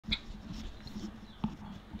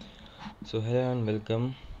So hello and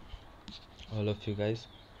welcome all of you guys.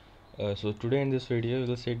 So today in this video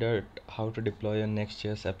we'll see that how to deploy a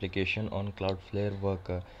Next.js application on Cloudflare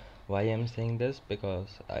Worker. Why I'm saying this? Because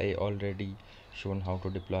I already shown how to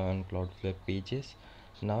deploy on Cloudflare Pages.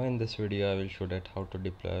 Now in this video I will show that how to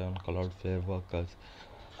deploy on Cloudflare Workers.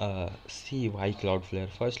 See why Cloudflare.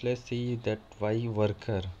 First let's see that why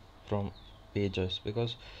Worker from Pages,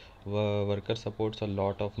 because Worker supports a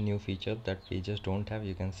lot of new features that Pages don't have.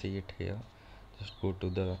 You can see it here. Just go to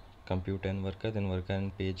the compute and worker, then worker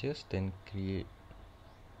and pages, then create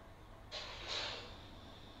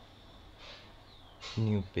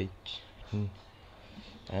new page.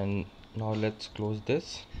 And now let's close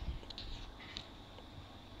this.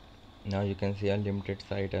 Now you can see unlimited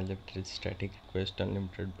site, unlimited static request,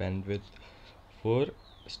 unlimited bandwidth for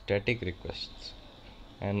static requests,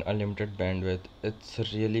 and unlimited bandwidth. It's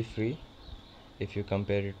really free if you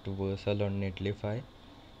compare it to Versal or Netlify.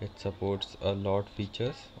 It supports a lot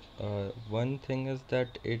features. One thing is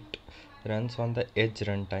that it runs on the edge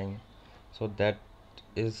runtime, so that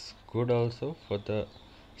is good also for the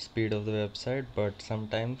speed of the website, but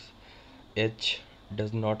sometimes edge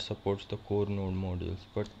does not support the core node modules,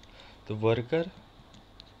 but the worker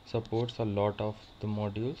supports a lot of the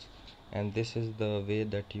modules, and this is the way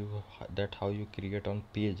that how you create on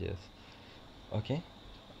pages. Okay,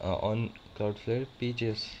 on Cloudflare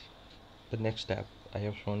Pages, the next step I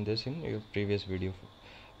have shown this in your previous video,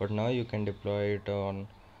 but now you can deploy it on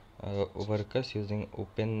workers using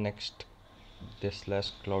OpenNext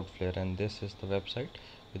 /Cloudflare, and this is the website.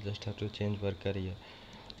 You just have to change worker here.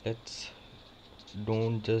 Let's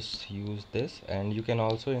don't just use this, and you can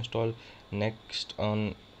also install Next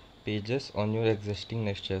on Pages on your existing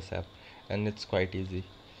Nextjs app, and it's quite easy.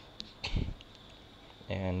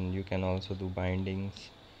 And you can also do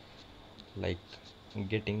bindings like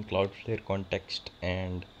getting Cloudflare context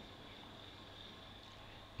and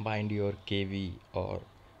bind your KV or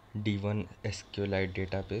D1 SQLite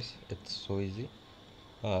database. It's so easy.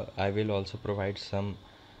 I will also provide some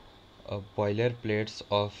boilerplates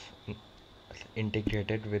of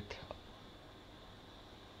integrated with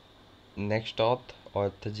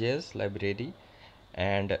Next.js library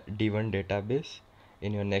and D1 database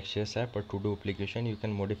in your Nextjs app. Or to do application, you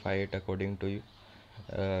can modify it according to you.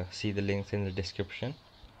 See the links in the description,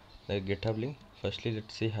 the GitHub link. Firstly,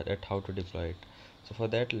 let's see how to deploy it. So for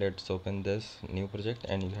that, let's open this new project,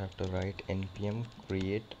 and you have to write npm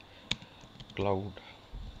create Cloudflare.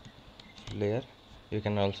 You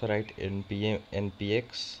can also write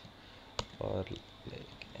npx or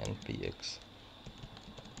like npx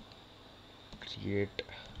create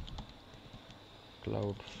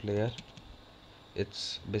Cloudflare.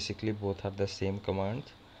 It's basically both are the same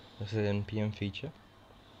commands. This is npm feature.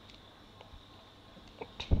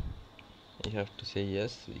 You have to say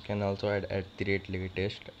yes. You can also add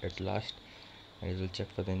 @latest at last, and it will check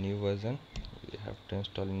for the new version. You have to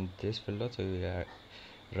install in this folder, so you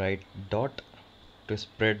write dot to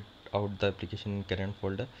spread out the application in current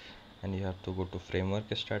folder, and you have to go to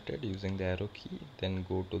framework started using the arrow key, then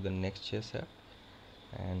go to the Nextjs app,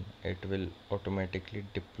 and it will automatically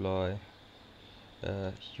deploy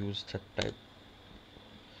use the type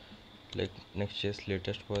like Nextjs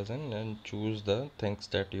latest version, and choose the things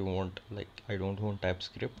that you want. Like I don't want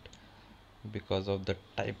TypeScript because of the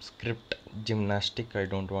TypeScript gymnastic. I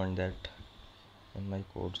don't want that in my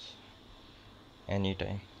codes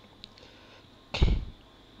anytime.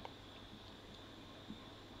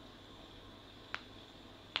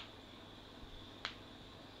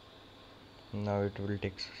 Now it will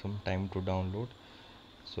take some time to download,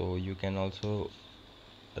 so you can also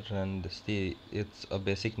run this. It's a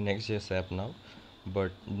basic Nextjs app now,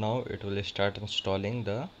 but now it will start installing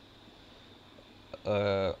the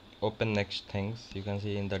OpenNext things. You can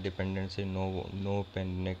see in the dependency, no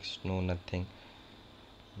OpenNext, no nothing,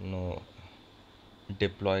 no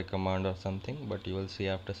deploy command or something, but you will see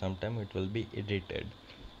after some time it will be edited.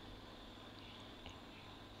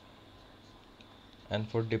 And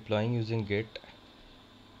for deploying using Git,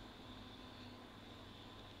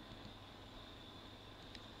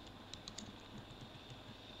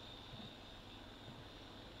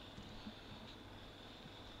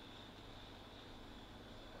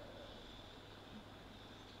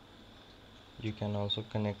 you can also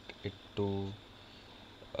connect it to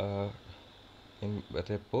in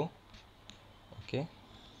repo. Okay,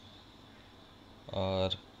 or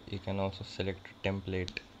you can also select a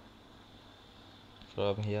template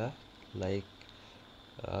from here. Like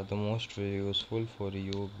the most useful for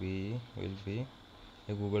you will be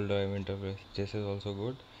a Google Drive interface. This is also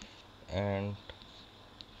good. And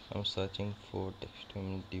I'm searching for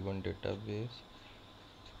HTML D1 database.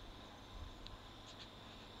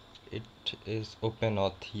 it is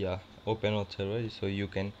OpenAuth, yeah, OpenAuth server. So you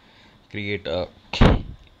can create a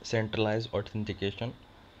centralized authentication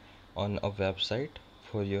on a website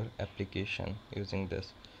for your application using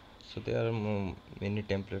this. So there are many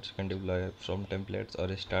templates you can deploy from templates,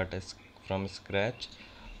 or start as from scratch,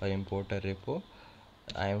 or import a repo.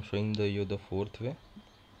 I am showing you the fourth way.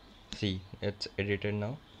 See, it's edited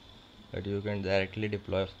now, but you can directly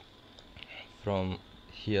deploy from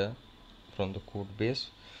here, from the code base.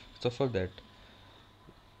 So for that,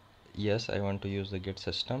 yes, I want to use the git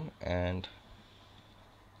system, and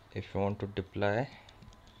if you want to deploy,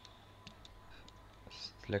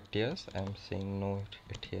 select yes. I'm saying no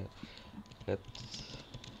it here. Let's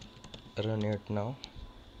run it now.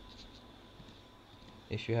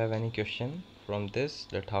 If you have any question from this,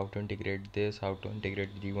 that how to integrate this, how to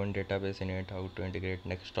integrate G1 database in it, how to integrate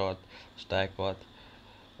Nextauth, StackAuth,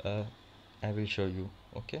 uh, I will show you.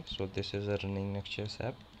 Okay, so this is a running Nextjs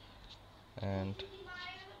app, and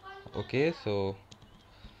okay, so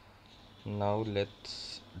now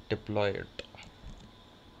let's deploy it.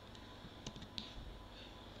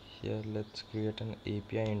 Here let's create an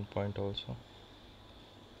API endpoint also.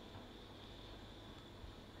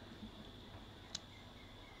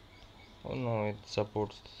 Oh no, it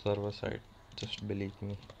supports server side, just believe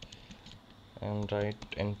me. And write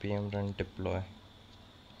npm run deploy,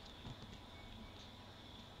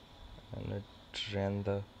 and it ran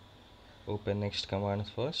the OpenNext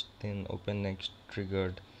commands first, then OpenNext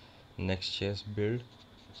triggered Nextjs build,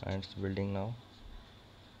 and it's building now.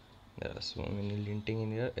 There are so many linting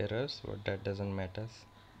in errors, but that doesn't matter.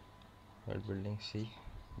 While building, see,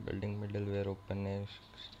 building middleware, OpenNext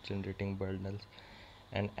generating bundles,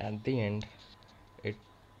 and at the end it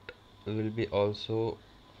will be also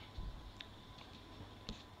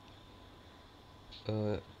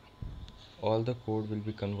all the code will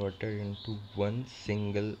be converted into one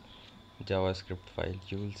single JavaScript file.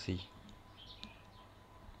 You will see,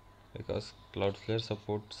 because Cloudflare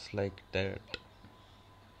supports like that.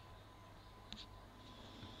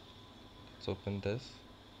 Let's open this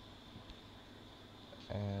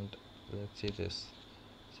and let's see this.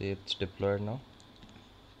 See, it's deployed now.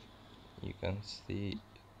 You can see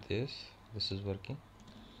this is working,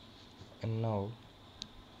 and now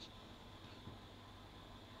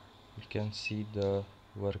you can see the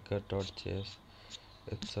worker.js.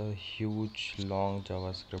 It's a huge long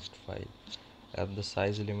JavaScript file, and the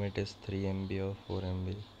size limit is 3 MB or 4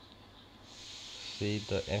 MB. See,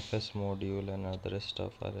 the fs module and other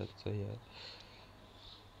stuff are also here.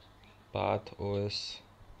 Path OS,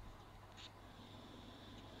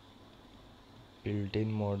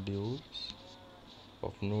 built-in modules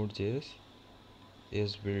of Node.js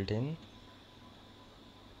is built in.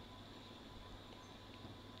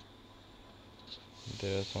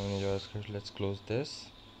 There are so many JavaScript. Let's close this.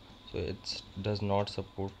 So it does not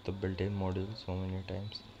support the built-in module so many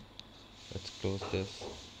times. Let's close this.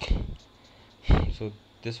 So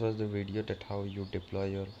this was the video that how you deploy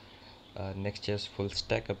your Nextjs full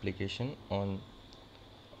stack application on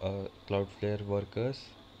Cloudflare Workers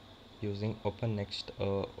using OpenNext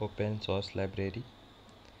open source library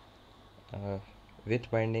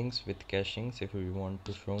with bindings, with cachings. If you want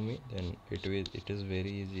to show me, then it is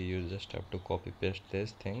very easy. You just have to copy paste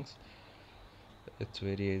these things. It's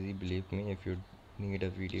very easy, believe me. If you need a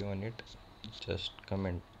video on it, just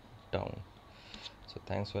comment down. So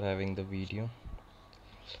thanks for having the video,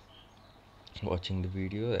 watching the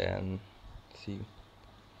video, and see you.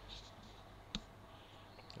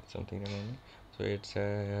 It's something remaining. So it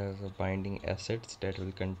has a binding assets that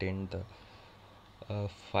will contain the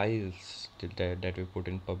files that we put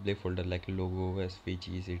in public folder, like logo,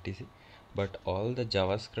 svgs, etc, but all the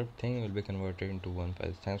JavaScript thing will be converted into one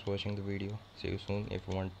file. Thanks for watching the video. See you soon. If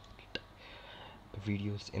you want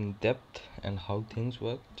videos in depth and how things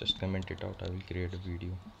work, just comment it out. I will create a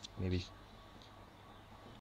video maybe.